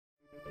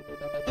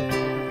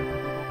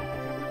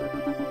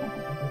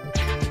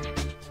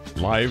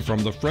Live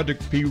from the Frederick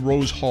P.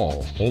 Rose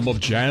Hall, home of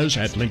jazz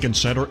at Lincoln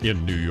Center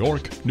in New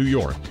York, New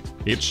York.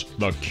 It's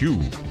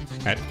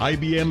theCUBE at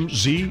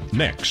IBMz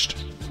Next,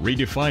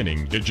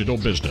 redefining digital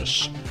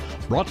business.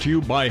 Brought to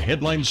you by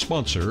headline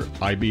sponsor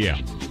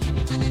IBM.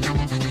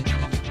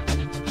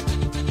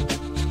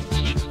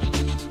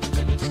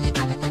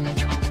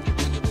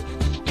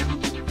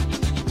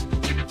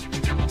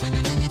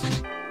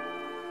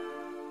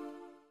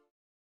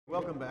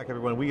 Welcome back,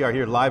 everyone. We are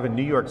here live in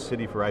New York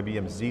City for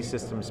IBM's Z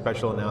Systems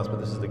special announcement.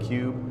 This is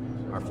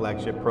theCUBE, our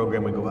flagship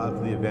program. We go out to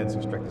the events,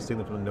 extract the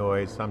signal from the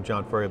noise. I'm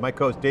John Furrier. My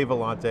co-host Dave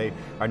Vellante.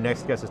 Our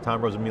next guest is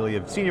Tom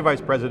Rosamilia, Senior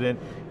Vice President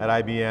at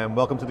IBM.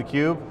 Welcome to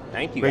theCUBE.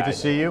 Thank you, Great guys.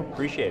 to see you.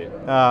 Appreciate it.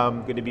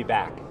 Good to be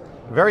back.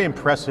 Very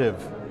impressive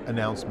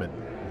announcement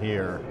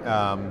here.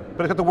 But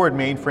it's got the word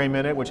mainframe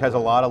in it, which has a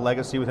lot of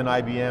legacy within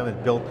IBM.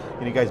 It built,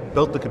 you guys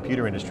built the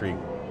computer industry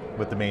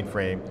with the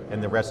mainframe,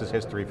 and the rest is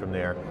history from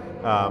there.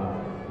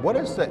 What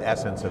is the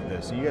essence of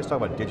this? You guys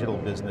talk about digital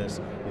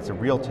business. It's a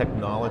real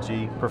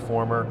technology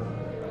performer.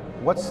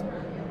 What's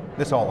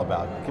this all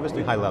about? Give us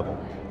the high level.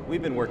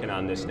 We've been working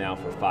on this now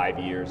for 5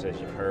 years, as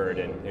you've heard,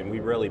 and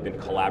we've really been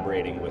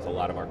collaborating with a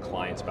lot of our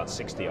clients, about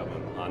 60 of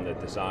them, on the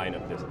design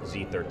of the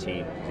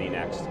Z13,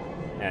 zNext.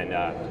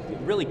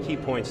 And really key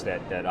points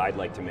that I'd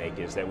like to make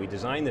is that we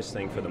designed this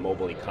thing for the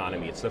mobile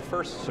economy. It's the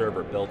first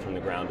server built from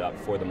the ground up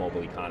for the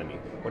mobile economy.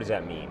 What does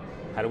that mean?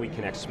 How do we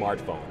connect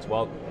smartphones?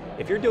 Well,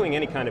 if you're doing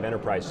any kind of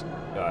enterprise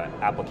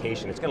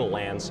application, it's going to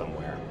land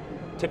somewhere.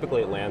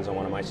 Typically it lands on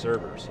one of my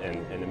servers, and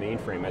the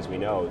mainframe, as we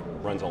know,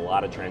 runs a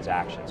lot of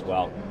transactions.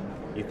 Well,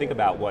 you think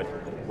about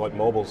what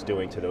mobile's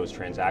doing to those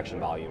transaction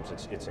volumes,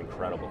 it's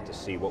incredible to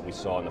see what we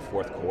saw in the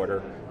fourth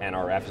quarter.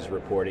 NRF is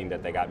reporting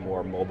that they got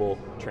more mobile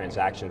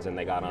transactions than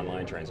they got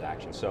online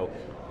transactions. So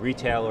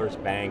retailers,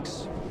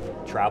 banks,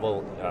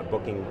 travel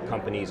booking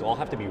companies all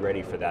have to be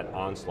ready for that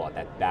onslaught,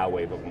 that bow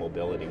wave of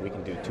mobility. We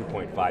can do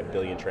 2.5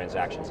 billion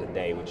transactions a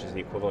day, which is the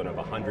equivalent of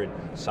 100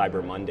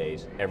 Cyber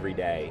Mondays every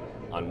day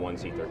on one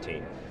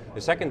Z13. The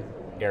second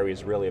area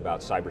is really about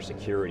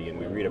cybersecurity, and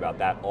we read about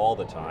that all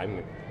the time.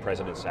 The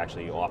President's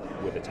actually off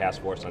with a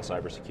task force on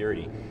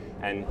cybersecurity.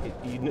 And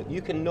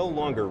you can no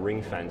longer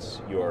ring fence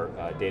your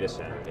data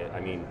center. I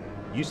mean,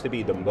 used to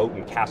be the moat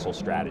and castle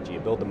strategy. You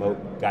build the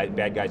moat,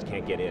 bad guys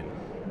can't get in.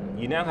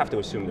 You now have to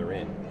assume they're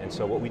in. And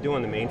so what we do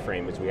on the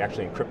mainframe is we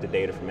actually encrypt the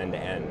data from end to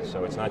end.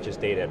 So it's not just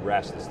data at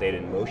rest, it's data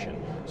in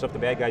motion. So if the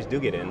bad guys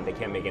do get in, they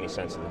can't make any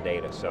sense of the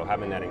data. So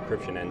having that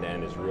encryption end to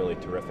end is really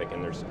terrific,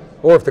 and there's...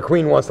 Or if the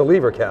queen wants to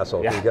leave her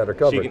castle, yeah, you got her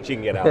covered. She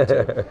can get out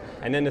too.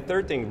 And then the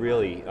third thing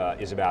really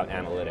is about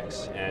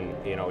analytics. And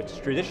it's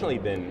traditionally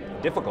been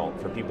difficult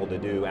for people to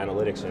do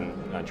analytics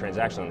and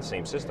transactions on the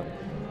same system.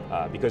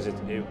 Because it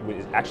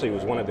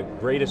was one of the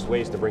greatest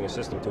ways to bring a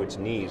system to its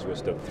knees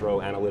was to throw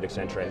analytics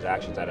and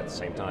transactions out at the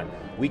same time.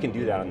 We can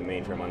do that on the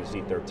mainframe on the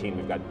Z13.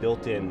 We've got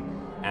built-in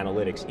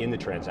analytics in the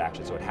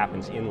transaction, so it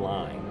happens in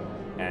line.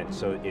 And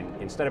so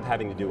instead of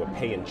having to do a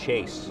pay and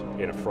chase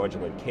in a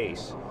fraudulent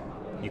case,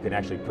 you can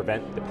actually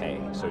prevent the pay.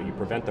 So you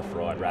prevent the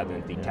fraud rather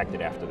than detect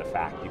it after the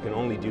fact. You can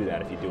only do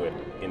that if you do it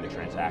in the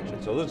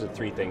transaction. So those are the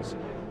three things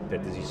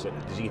that the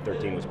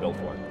Z13 was built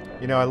for.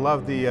 I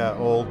love the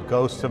old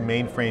ghosts of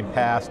mainframe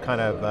past kind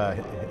of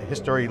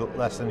history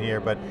lesson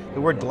here, but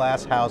the word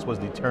glass house was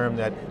the term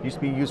that used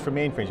to be used for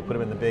mainframes. You put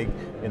them in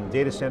the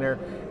data center,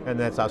 and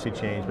that's obviously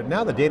changed. But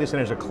now the data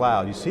centers are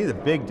cloud. You see the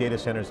big data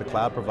centers, the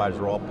cloud providers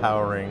are all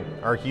powering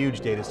our huge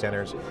data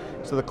centers.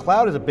 So the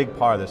cloud is a big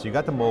part of this. You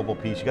got the mobile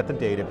piece, you got the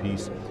data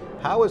piece.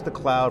 How is the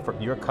cloud for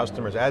your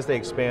customers as they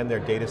expand their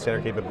data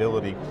center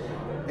capability?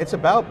 It's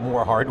about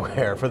more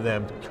hardware for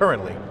them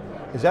currently.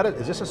 Is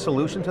this a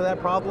solution to that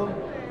problem?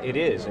 It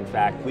is. In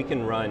fact, we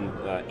can run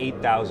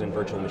 8,000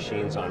 virtual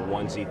machines on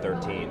one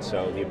Z13.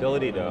 So the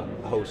ability to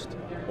host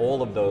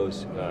all of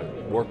those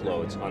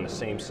workloads on the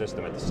same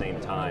system at the same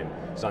time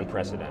is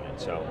unprecedented.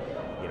 So,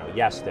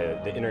 yes,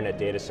 the internet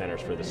data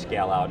centers for the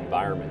scale-out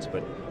environments,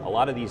 but a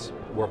lot of these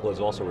workloads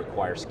also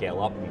require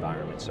scale-up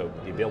environments. So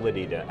the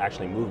ability to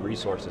actually move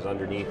resources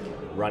underneath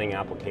running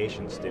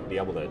applications, to be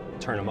able to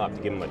turn them up,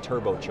 to give them a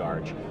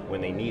turbocharge when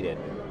they need it,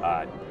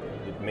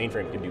 the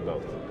mainframe can do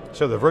both.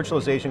 So the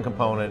virtualization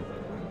component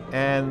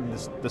and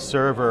the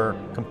server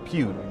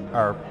compute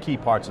are key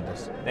parts of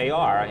this. They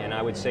are, and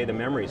I would say the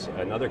memory's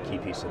another key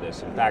piece of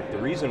this. In fact, the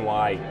reason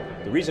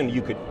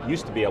you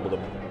used to be able to,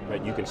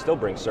 you can still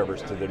bring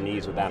servers to their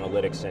knees with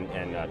analytics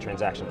and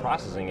transaction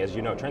processing. As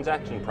you know,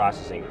 transaction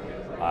processing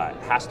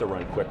has to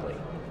run quickly.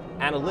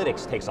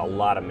 Analytics takes a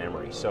lot of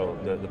memory. So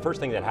the first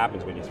thing that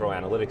happens when you throw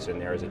analytics in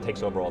there is it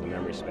takes over all the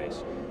memory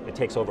space. It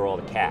takes over all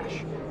the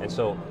cache. And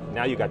so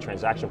now you've got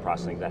transaction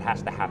processing that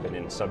has to happen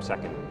in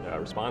sub-second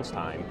response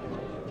time,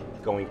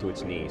 going to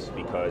its knees,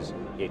 because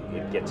it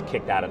gets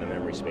kicked out of the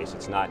memory space.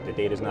 The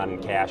data's not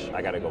in cache,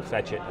 I got to go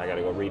fetch it, I got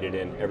to go read it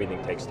in,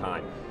 everything takes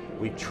time.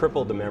 We've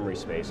tripled the memory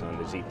space on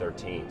the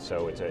Z13,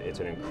 so it's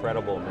an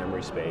incredible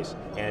memory space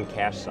and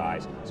cache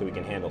size, so we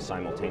can handle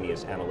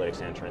simultaneous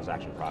analytics and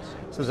transaction processing.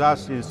 So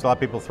there's a lot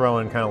of people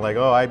throwing kind of like,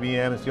 oh,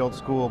 IBM is the old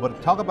school,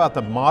 but talk about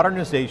the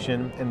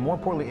modernization, and more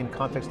importantly, in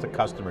context to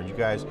customers. You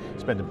guys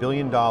spent $1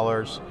 billion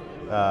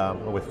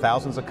with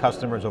thousands of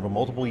customers over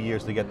multiple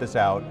years to get this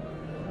out.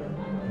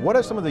 What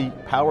are some of the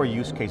power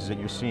use cases that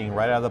you're seeing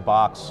right out of the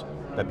box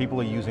that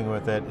people are using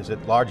with it? Is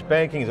it large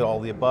banking, is it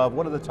all the above?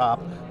 What are the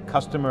top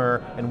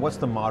customer, and what's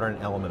the modern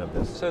element of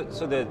this?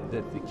 So the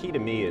key to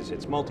me is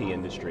it's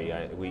multi-industry.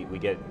 We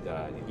get,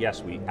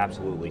 yes, we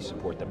absolutely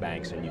support the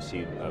banks, and you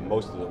see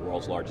most of the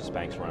world's largest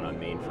banks run on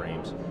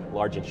mainframes,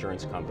 large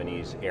insurance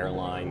companies,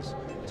 airlines,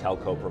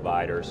 telco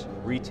providers,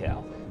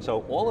 retail.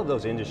 So all of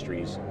those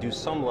industries do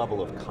some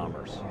level of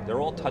commerce.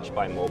 They're all touched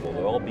by mobile,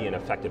 they're all being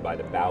affected by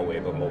the bow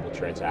wave of mobile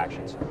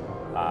transactions.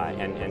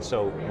 And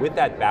so with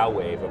that bow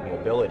wave of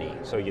mobility,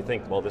 so you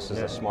think, well, this is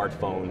a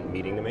smartphone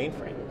meeting the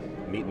mainframe.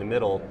 Meet in the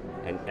middle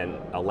and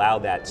allow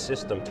that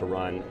system to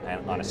run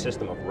on a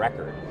system of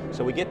record.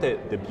 So we get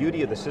the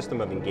beauty of the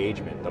system of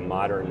engagement, the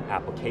modern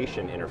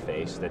application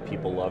interface that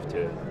people love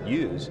to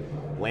use,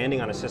 landing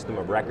on a system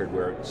of record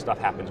where stuff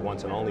happens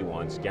once and only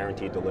once,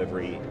 guaranteed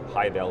delivery,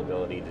 high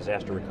availability,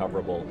 disaster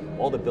recoverable,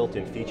 all the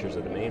built-in features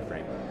of the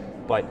mainframe.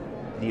 But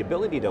the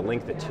ability to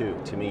link the two,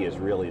 to me, is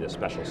really the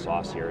special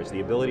sauce here, is the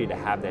ability to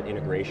have that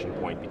integration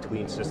point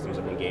between systems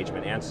of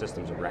engagement and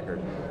systems of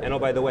record. And oh,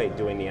 by the way,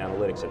 doing the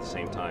analytics at the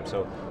same time.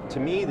 So to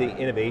me, the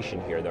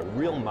innovation here, the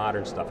real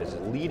modern stuff, is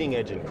leading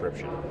edge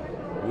encryption.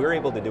 We're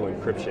able to do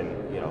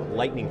encryption,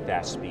 lightning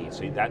fast speed,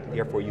 so that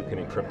therefore you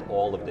can encrypt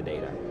all of the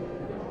data.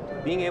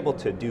 Being able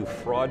to do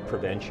fraud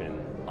prevention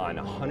on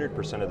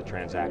 100% of the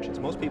transactions.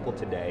 Most people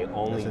today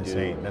only do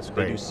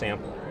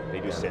sampling. They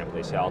do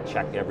sampling. They say, I'll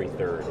check every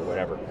third or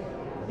whatever.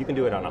 You can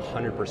do it on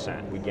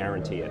 100%, we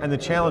guarantee it. And the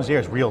challenge there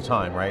is real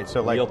time, right?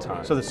 So like, real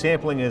time. So the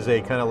sampling is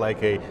a kind of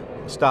like a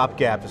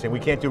stopgap to say, we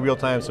can't do real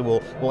time, so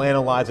we'll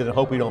analyze it and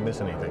hope we don't miss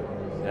anything.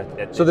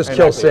 So this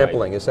kills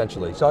sampling,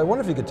 essentially. So I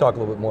wonder if you could talk a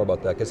little bit more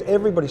about that, because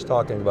everybody's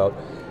talking about,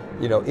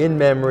 in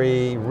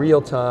memory,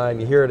 real time,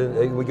 you hear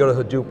it, we go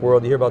to Hadoop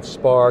world, you hear about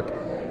Spark,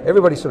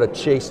 everybody's sort of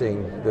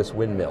chasing this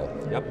windmill.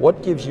 Yep.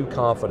 What gives you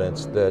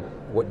confidence that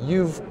what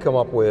you've come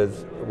up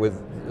with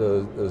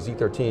the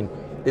Z13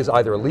 is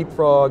either a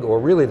leapfrog or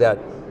really that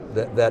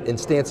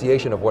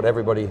instantiation of what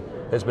everybody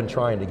has been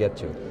trying to get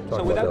to?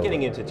 So without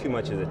getting into too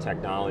much of the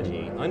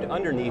technology,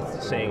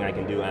 underneath saying I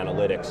can do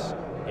analytics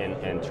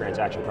and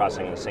transaction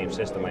processing in the same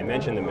system, I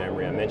mentioned the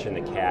memory, I mentioned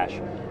the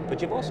cache,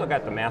 but you've also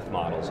got the math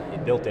models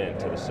built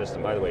into the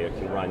system. By the way, it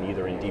can run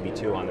either in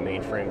DB2 on the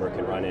mainframe, or it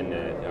can run in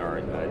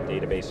our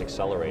database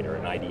accelerator,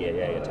 an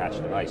IDAA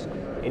attached device.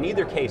 In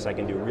either case, I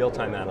can do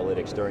real-time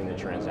analytics during the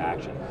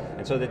transaction.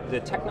 And so the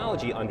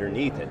technology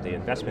underneath it, the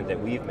investment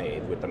that we've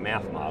made with the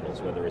math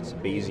models, whether it's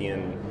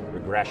Bayesian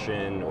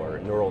regression or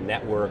neural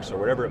networks or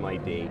whatever it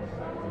might be,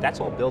 that's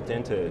all built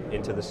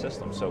into the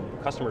system. So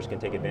customers can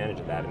take advantage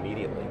of that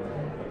immediately.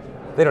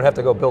 They don't have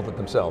to go build it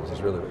themselves,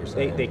 is really what you're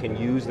saying. They can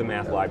use the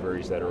math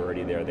libraries that are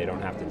already there. They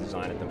don't have to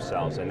design it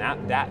themselves. And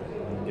that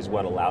is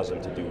what allows them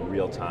to do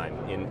real time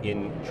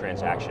in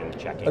transaction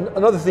checking.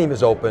 Another theme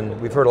is open.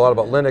 We've heard a lot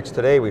about Linux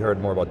today. We heard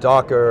more about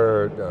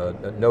Docker,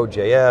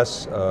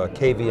 Node.js,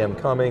 KVM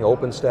coming,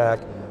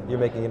 OpenStack. You're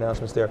making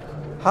announcements there.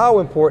 How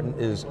important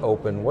is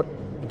open? What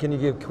can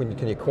you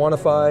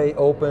quantify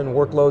open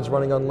workloads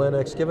running on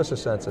Linux? Give us a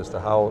sense as to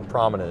how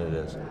prominent it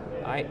is.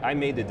 I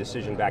made the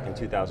decision back in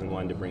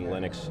 2001 to bring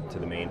Linux to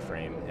the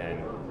mainframe,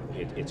 and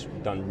it's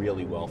done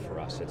really well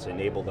for us. It's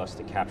enabled us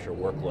to capture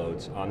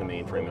workloads on the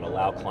mainframe and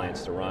allow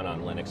clients to run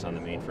on Linux on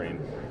the mainframe.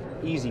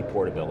 Easy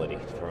portability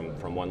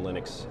from one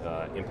Linux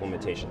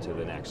implementation to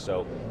the next.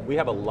 So we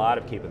have a lot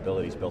of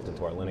capabilities built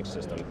into our Linux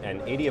system,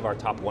 and 80 of our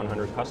top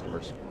 100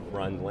 customers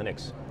run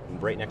Linux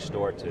right next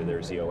door to their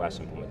ZOS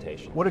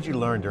implementation. What did you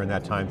learn during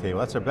that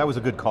timetable? That was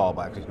a good call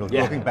back.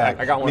 Yeah, looking back.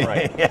 I got one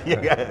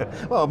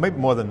right. Well, maybe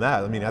more than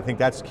that. I mean, I think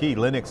that's key.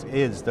 Linux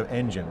is the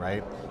engine,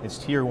 right? It's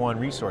tier 1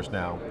 resource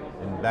now,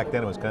 and back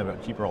then it was kind of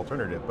a cheaper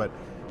alternative. But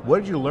what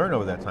did you learn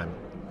over that time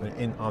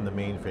on the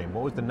mainframe?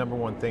 What was the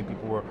 #1 thing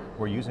people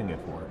were using it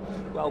for?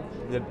 Well,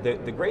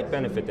 the great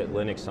benefit that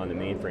Linux on the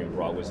mainframe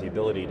brought was the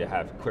ability to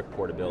have quick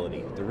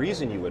portability. The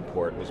reason you would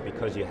port was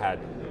because you had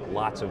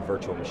lots of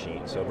virtual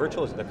machines. So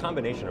the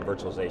combination of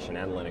virtualization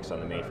and Linux on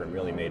the mainframe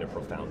really made a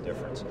profound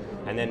difference.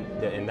 And then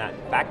in that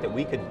fact that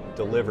we could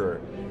deliver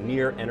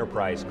near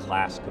enterprise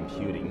class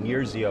computing,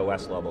 near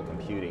ZOS level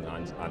computing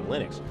on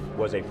Linux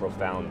was a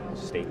profound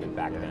statement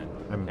back then.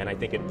 And I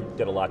think it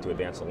did a lot to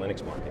advance the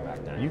Linux market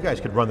back then. You guys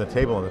could run the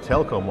table on the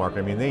telco market.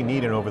 I mean, they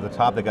need an over the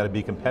top, they got to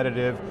be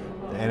competitive.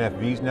 The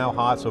NFV's now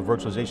hot, so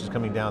virtualization's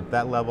coming down at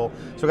that level.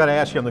 So I got to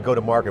ask you on the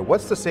go-to-market,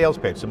 what's the sales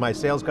pitch? So my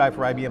sales guy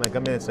for IBM, I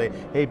come in and say,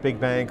 hey, big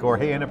bank, or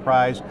hey,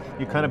 enterprise,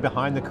 you're kind of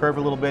behind the curve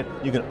a little bit.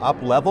 You can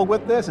up level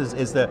with this?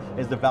 Is the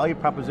value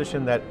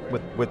proposition that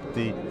with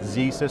the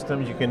Z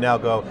systems, you can now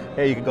go,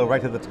 hey, you can go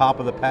right to the top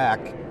of the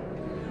pack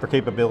for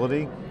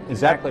capability?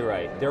 Exactly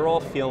right. They're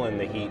all feeling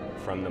the heat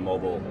from the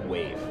mobile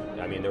wave.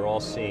 I mean, they're all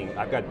seeing,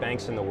 I've got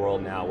banks in the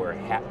world now where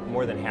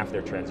more than half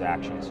their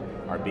transactions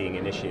are being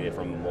initiated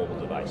from a mobile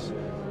device.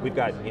 We've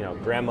got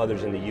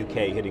grandmothers in the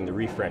UK hitting the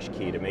refresh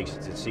key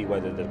to see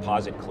whether the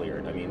deposit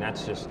cleared. I mean,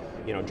 that's just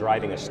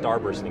driving a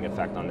starbursting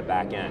effect on the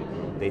back end.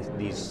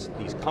 These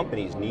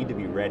companies need to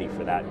be ready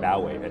for that bow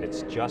wave, and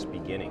it's just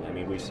beginning. I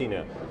mean, we've seen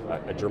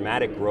a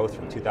dramatic growth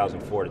from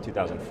 2004 to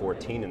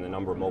 2014 in the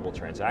number of mobile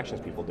transactions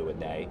people do a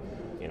day.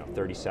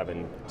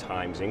 37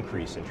 times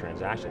increase in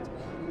transactions.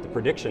 The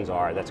predictions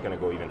are that's going to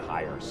go even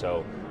higher.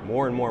 So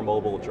more and more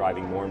mobile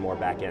driving more and more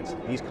back ends.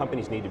 These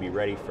companies need to be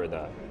ready for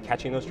the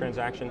catching those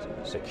transactions,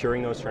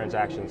 securing those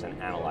transactions,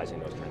 and analyzing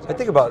those transactions.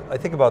 I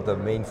think about the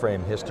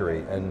mainframe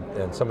history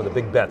and some of the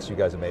big bets you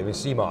guys have made. I mean,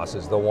 CMOS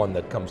is the one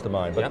that comes to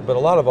mind, but a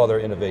lot of other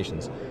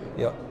innovations.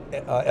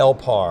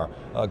 LPAR,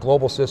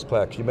 Global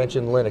Sysplex, you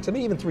mentioned Linux, I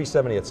mean even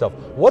 370 itself.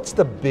 What's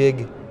the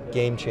big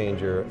game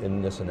changer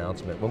in this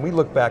announcement? When we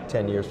look back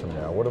 10 years from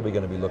now, what are we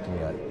going to be looking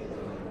at?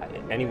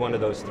 Any one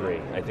of those three.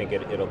 I think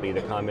it'll be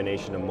the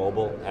combination of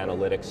mobile,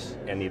 analytics,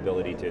 and the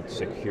ability to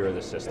secure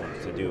the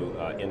systems, to do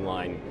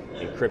inline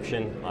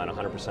encryption on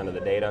 100% of the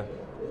data,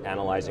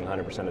 analyzing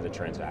 100% of the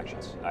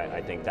transactions.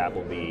 I think that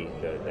will be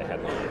the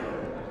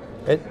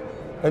headline.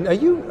 And are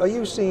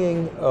you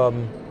seeing,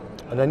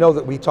 and I know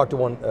that we talked to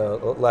one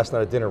last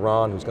night at dinner,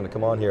 Ron, who's going to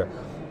come on here,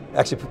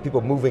 actually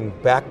people moving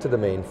back to the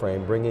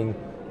mainframe, bringing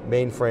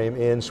mainframe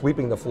in,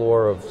 sweeping the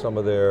floor of some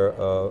of their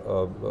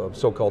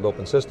so-called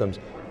open systems.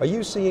 Are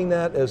you seeing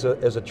that as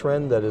a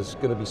trend that is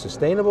going to be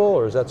sustainable,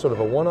 or is that sort of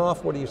a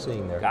one-off? What are you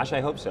seeing there? Gosh,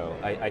 I hope so.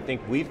 I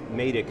think we've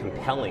made it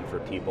compelling for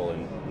people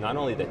in not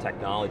only the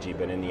technology,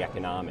 but in the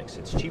economics.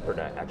 It's cheaper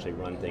to actually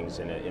run things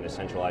in a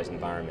centralized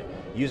environment.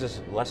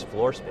 Uses less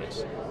floor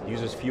space,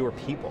 uses fewer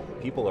people.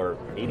 People are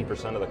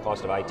 80% of the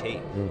cost of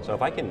IT. So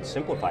if I can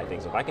simplify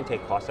things, if I can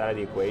take costs out of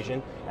the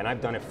equation, and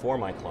I've done it for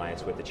my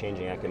clients with the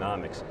changing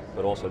economics,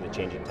 but also the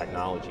changing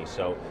technology.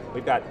 So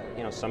we've got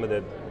some of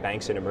the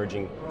banks in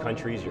emerging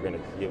countries. You're going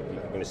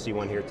to see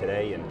one here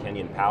today in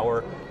Kenyan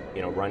Power,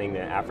 running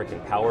the African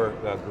power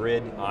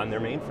grid on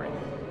their mainframe.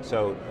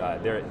 So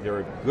there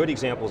are good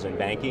examples in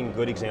banking,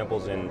 good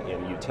examples in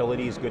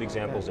utilities, good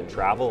examples in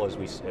travel. As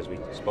we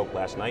spoke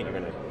last night, you're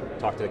going to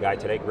talk to the guy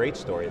today. Great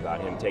story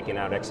about him taking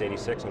out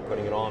x86 and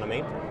putting it all on a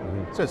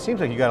mainframe. So it seems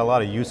like you got a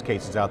lot of use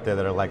cases out there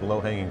that are like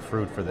low-hanging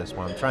fruit for this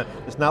one.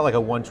 It's not like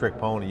a one-trick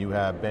pony. You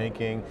have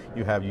banking,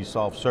 you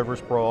solve server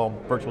sprawl,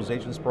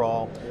 virtualization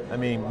sprawl. I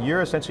mean,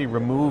 you're essentially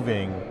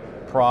removing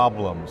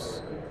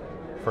problems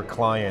for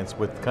clients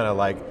with kind of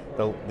like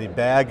the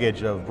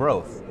baggage of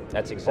growth.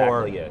 That's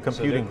exactly it.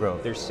 Computing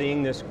growth. They're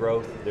seeing this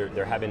growth,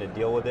 they're having to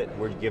deal with it.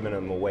 We're giving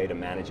them a way to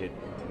manage it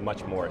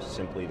much more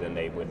simply than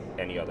they would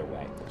any other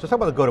way. So talk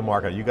about the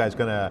go-to-market. Are you guys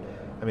going to,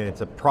 I mean,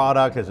 it's a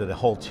product, is it a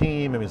whole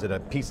team? I mean, is it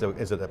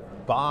a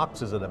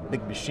box? Is it a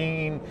big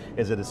machine?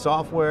 Is it a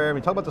software? I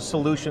mean, talk about the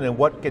solution and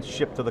what gets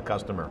shipped to the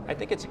customer. I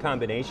think it's a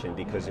combination,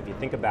 because if you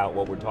think about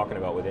what we're talking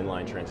about with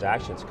inline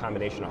transactions, a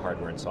combination of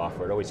hardware and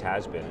software. It always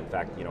has been. In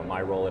fact,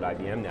 my role at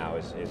IBM now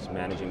is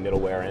managing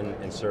middleware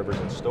and servers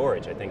and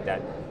storage. I think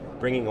that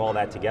bringing all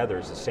that together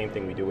is the same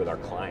thing we do with our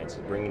clients,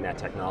 bringing that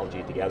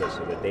technology together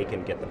so that they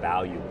can get the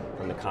value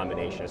from the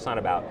combination. It's not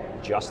about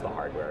just the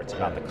hardware, it's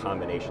about the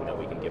combination that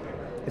we can give them.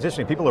 It's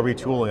interesting, people are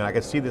retooling, and I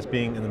can see this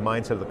being in the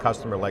mindset of the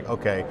customer, like,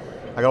 okay,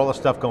 I got all this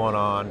stuff going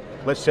on,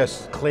 let's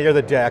just clear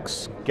the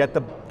decks, get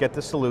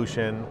the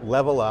solution,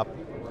 level up,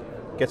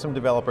 get some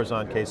developers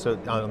on the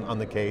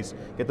case,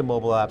 get the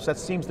mobile apps. That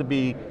seems to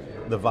be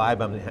the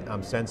vibe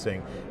I'm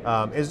sensing.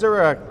 Is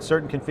there a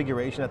certain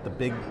configuration at the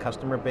big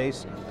customer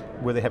base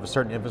where they have a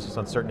certain emphasis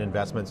on certain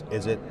investments?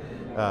 Is it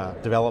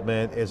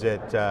development? Is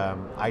it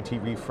IT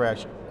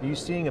refresh? Are you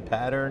seeing a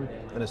pattern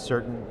in a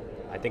certain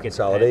I think it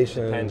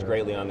depends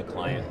greatly on the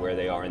client, where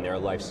they are in their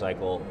life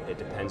cycle. It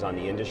depends on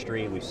the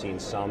industry. We've seen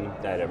some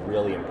that have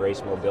really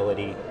embraced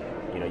mobility.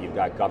 You've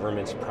got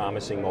governments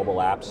promising mobile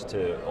apps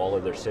to all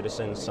of their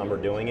citizens. Some are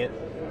doing it,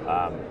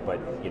 but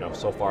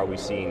so far we've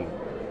seen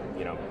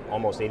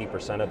almost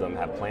 80% of them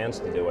have plans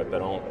to do it,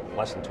 but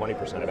less than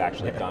 20% have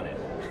actually done it.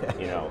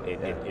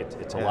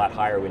 It's a lot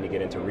higher when you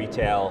get into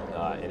retail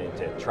and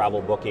into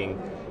travel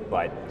booking,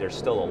 but there's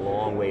still a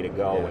long way to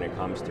go when it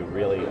comes to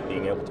really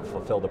being able to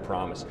fulfill the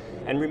promise.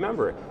 And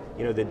remember,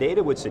 the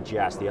data would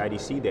suggest, the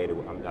IDC data,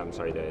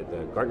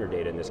 the Gartner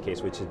data in this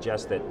case would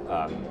suggest that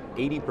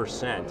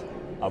 80%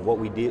 of what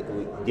we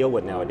deal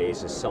with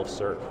nowadays is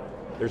self-serve.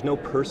 There's no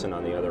person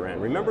on the other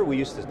end. Remember, we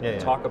used to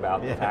talk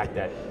about the fact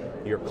that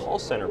your call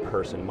center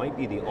person might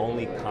be the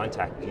only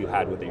contact you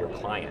had with your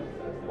client.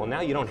 Well, now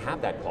you don't have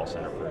that call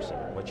center person.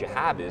 What you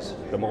have is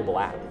the mobile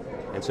app.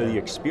 And so you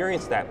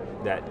experience that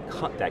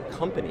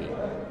company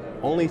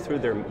only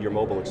through your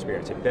mobile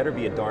experience. It better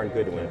be a darn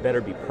good one. It better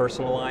be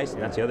personalized,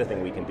 and that's the other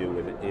thing we can do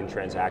in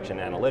transaction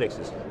analytics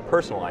is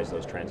personalize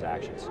those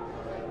transactions.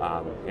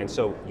 And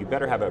so you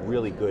better have a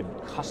really good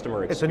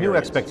customer experience. It's a new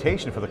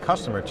expectation for the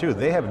customer too.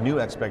 They have new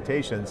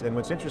expectations, and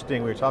what's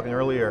interesting, we were talking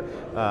earlier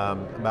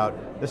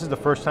about, this is the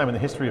first time in the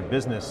history of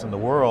business in the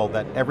world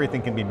that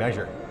everything can be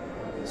measured.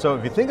 So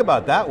if you think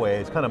about it that way,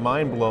 it's kind of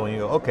mind-blowing. You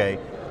go, okay,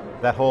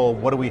 that whole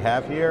what do we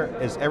have here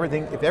is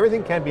everything, if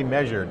everything can be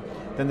measured,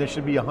 then there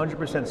should be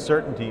 100%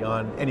 certainty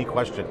on any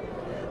question.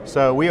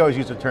 So we always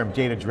use the term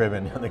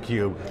data-driven on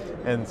theCUBE,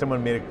 and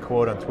someone made a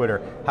quote on Twitter,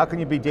 how can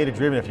you be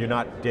data-driven if you're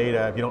not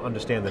data, if you don't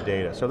understand the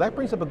data? So that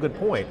brings up a good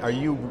point.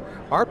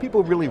 Are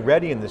people really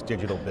ready in this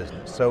digital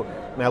business? So,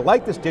 and I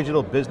like this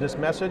digital business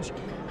message,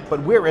 but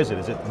where is it?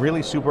 Is it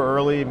really super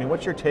early? I mean,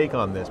 what's your take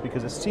on this?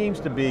 Because it seems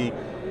to be,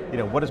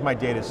 what does my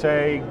data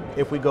say?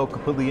 If we go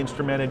completely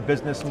instrumented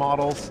business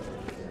models?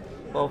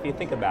 Well, if you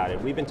think about it,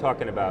 we've been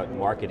talking about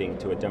marketing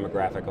to a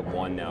demographic of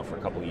 1 now for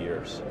a couple of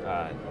years.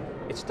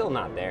 It's still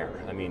not there.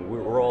 I mean,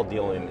 we're all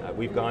dealing,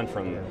 we've gone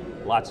from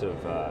lots of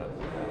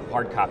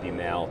hard copy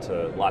mail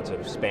to lots of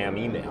spam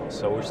emails.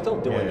 So we're still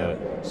doing the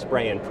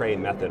spray and pray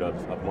method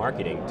of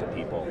marketing to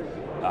people.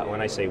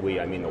 When I say we,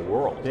 I mean the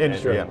world. The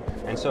industry,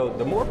 and so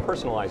the more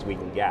personalized we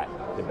can get,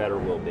 the better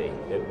we'll be.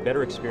 A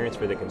better experience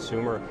for the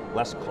consumer,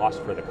 less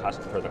cost for the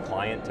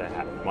client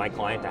my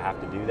client to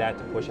have to do that,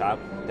 to push out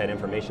that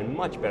information,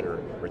 much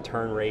better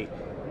return rate.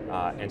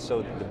 And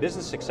so the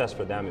business success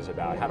for them is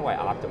about how do I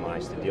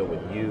optimize to deal with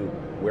you,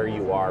 where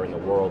you are in the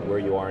world, where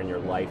you are in your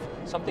life,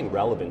 something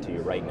relevant to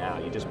you right now.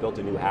 You just built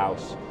a new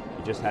house,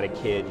 you just had a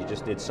kid, you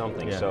just did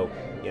something. Yeah. So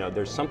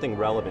there's something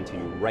relevant to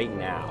you right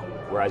now,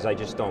 whereas I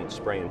just don't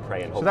spray and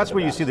pray and hope. So that's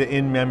where you see the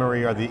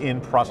in-memory or the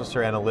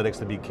in-processor analytics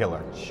to be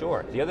killer.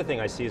 Sure, the other thing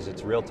I see is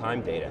it's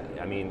real-time data.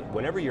 I mean,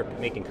 whenever you're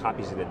making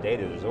copies of the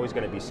data, there's always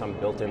going to be some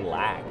built-in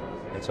lag.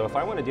 And so if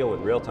I want to deal with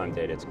real-time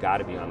data, it's got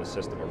to be on the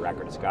system of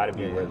record. It's got to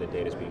be where the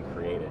data is being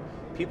created.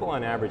 People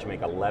on average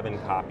make 11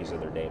 copies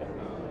of their data.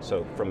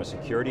 So from a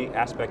security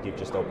aspect, you've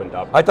just opened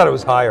up. I thought it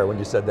was higher when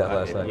you said that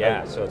last night.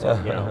 Yeah, so it's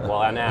well,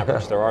 on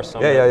average, there are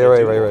some. Yeah,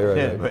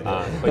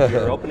 right. But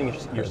you're opening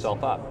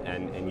yourself up,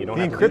 and you don't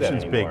have to do that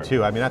anymore. The encryption's big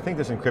too. I mean, I think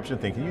this encryption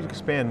thing, can you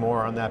expand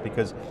more on that?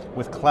 Because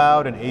with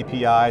cloud and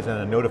APIs and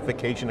a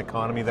notification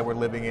economy that we're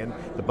living in,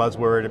 the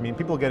buzzword, I mean,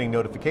 people are getting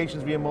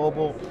notifications via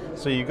mobile,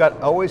 so you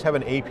always have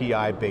an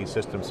API-based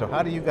system. So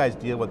how do you guys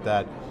deal with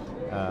that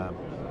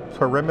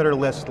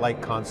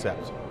perimeterless-like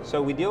concept? So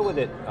we deal with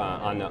it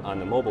on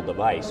the mobile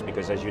device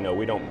because, as you know,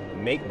 we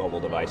don't make mobile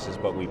devices,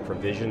 but we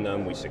provision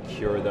them, we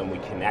secure them, we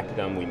connect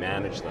them, we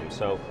manage them.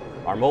 So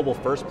our mobile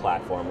first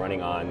platform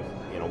running on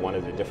one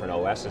of the different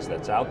OSs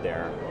that's out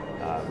there,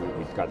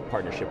 we've got a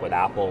partnership with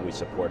Apple, we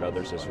support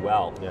others as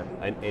well,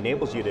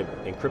 enables you to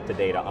encrypt the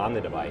data on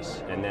the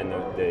device, and then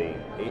the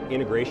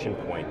integration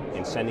point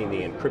in sending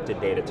the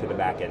encrypted data to the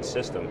back-end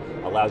system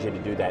allows you to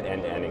do that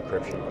end-to-end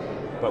encryption.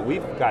 But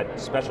we've got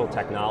special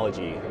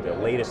technology, the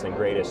latest and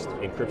greatest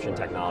encryption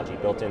technology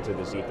built into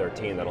the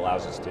Z13 that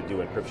allows us to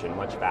do encryption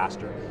much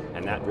faster,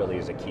 and that really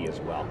is a key as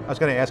well. I was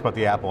going to ask about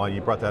the Apple, I'm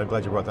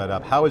glad you brought that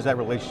up. How is that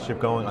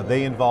relationship going? Are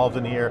they involved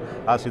in here?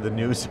 Obviously the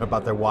news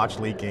about their watch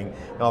leaking,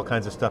 and all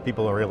kinds of stuff.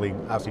 People are really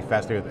obviously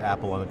fascinated with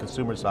Apple on the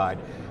consumer side,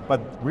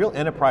 but real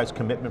enterprise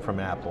commitment from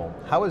Apple.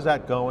 How is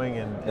that going?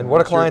 And what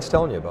are clients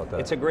telling you about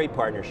that? It's a great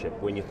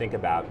partnership when you think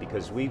about,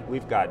 because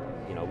we've got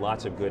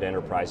lots of good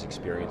enterprise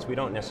experience. We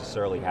don't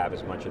necessarily have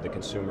as much of the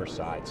consumer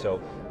side.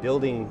 So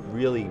building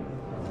really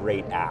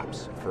great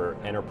apps for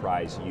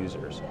enterprise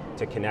users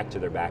to connect to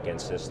their back-end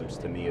systems,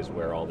 to me, is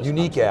where all this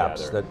unique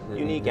comes apps. Together.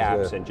 Unique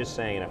apps, and just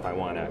saying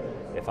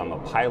if I'm a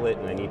pilot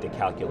and I need to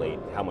calculate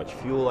how much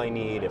fuel I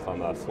need, if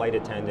I'm a flight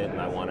attendant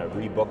and I want to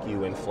rebook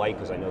you in flight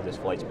because I know this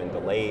flight's been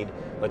delayed,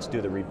 let's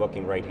do the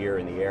rebooking right here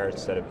in the air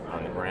instead of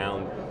on the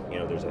ground.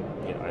 There's a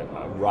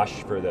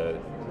rush for the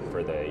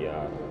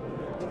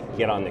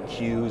get on the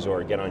queues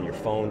or get on your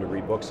phone to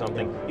rebook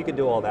something. You can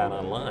do all that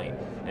online.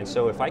 And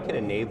so if I can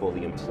enable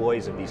the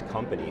employees of these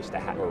companies to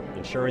have, or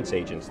insurance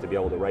agents to be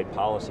able to write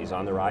policies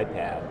on their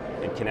iPad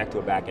and connect to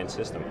a back-end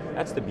system,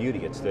 that's the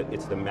beauty. It's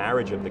the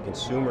marriage of the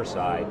consumer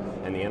side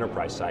and the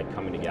enterprise side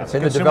coming together.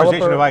 It's the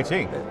consumerization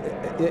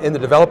of IT. And the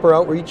developer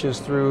outreach is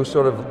through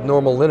sort of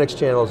normal Linux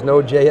channels,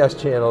 Node.js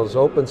channels,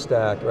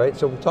 OpenStack, right?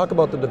 So talk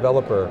about the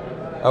developer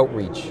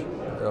outreach.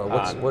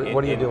 What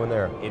are you doing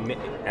there?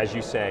 As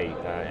you say,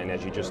 and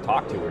as you just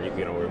talked to,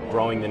 we're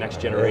growing the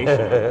next generation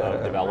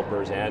of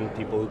developers and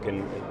people who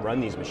can run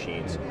these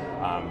machines.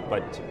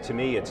 But to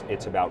me,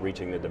 it's about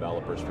reaching the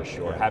developers for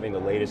sure. Having the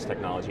latest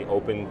technology,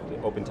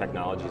 open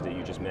technologies that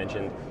you just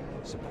mentioned,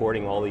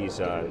 supporting all these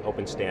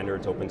open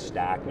standards,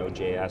 OpenStack,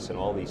 Node.js, and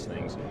all these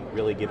things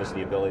really give us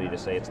the ability to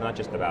say it's not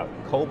just about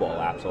COBOL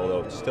apps,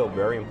 although it's still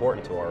very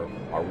important to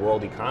our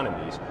world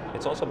economies.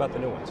 It's also about the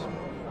new ones.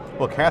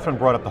 Well, Catherine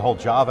brought up the whole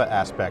Java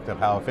aspect of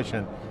how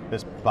efficient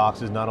this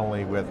box is, not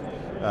only with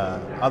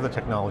other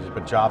technologies,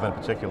 but Java in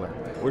particular.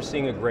 We're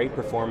seeing a great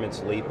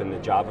performance leap in the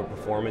Java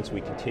performance.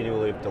 We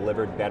continually have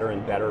delivered better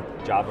and better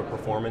Java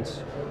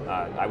performance.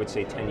 I would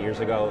say 10 years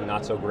ago,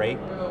 not so great.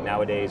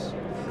 Nowadays,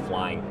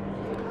 flying.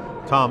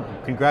 Tom,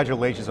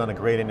 congratulations on a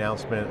great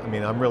announcement. I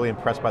mean, I'm really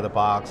impressed by the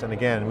box. And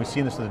again, we've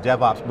seen this in the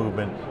DevOps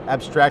movement,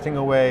 abstracting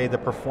away the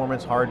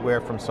performance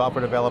hardware from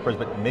software developers,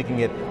 but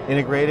making it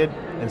integrated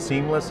and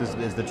seamless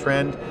is the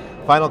trend.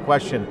 Final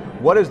question,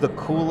 what is the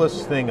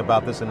coolest thing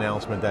about this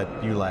announcement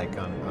that you like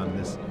on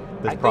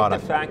this product? I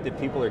think the fact that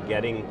people are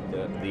getting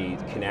the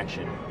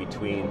connection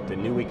between the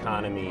new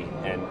economy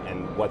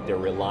and what they're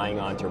relying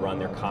on to run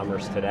their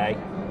commerce today,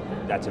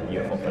 that's a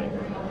beautiful thing.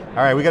 All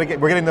right, we're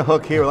getting the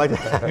hook here. We'd like to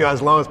have you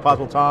as long as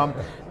possible. Tom,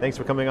 thanks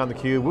for coming on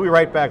theCUBE. We'll be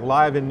right back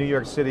live in New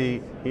York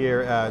City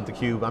here at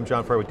theCUBE. I'm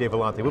John Furrier with Dave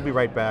Vellante. We'll be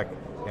right back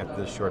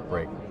after this short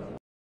break.